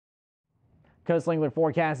Coastal Angler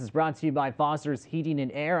forecast is brought to you by Foster's Heating and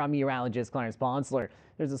Air. I'm meteorologist Clarence Ponsler.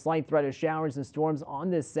 There's a slight threat of showers and storms on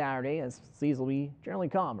this Saturday as seas will be generally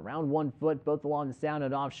calm, around 1 foot both along the sound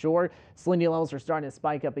and offshore. Salinity levels are starting to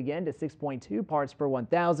spike up again to 6.2 parts per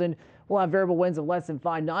 1,000. We'll have variable winds of less than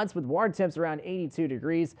 5 knots with water temps around 82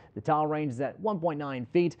 degrees. The tide range is at 1.9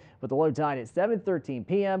 feet with the low tide at 7:13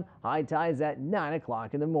 p.m. High tide is at 9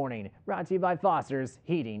 o'clock in the morning. Brought to you by Foster's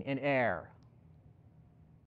Heating and Air.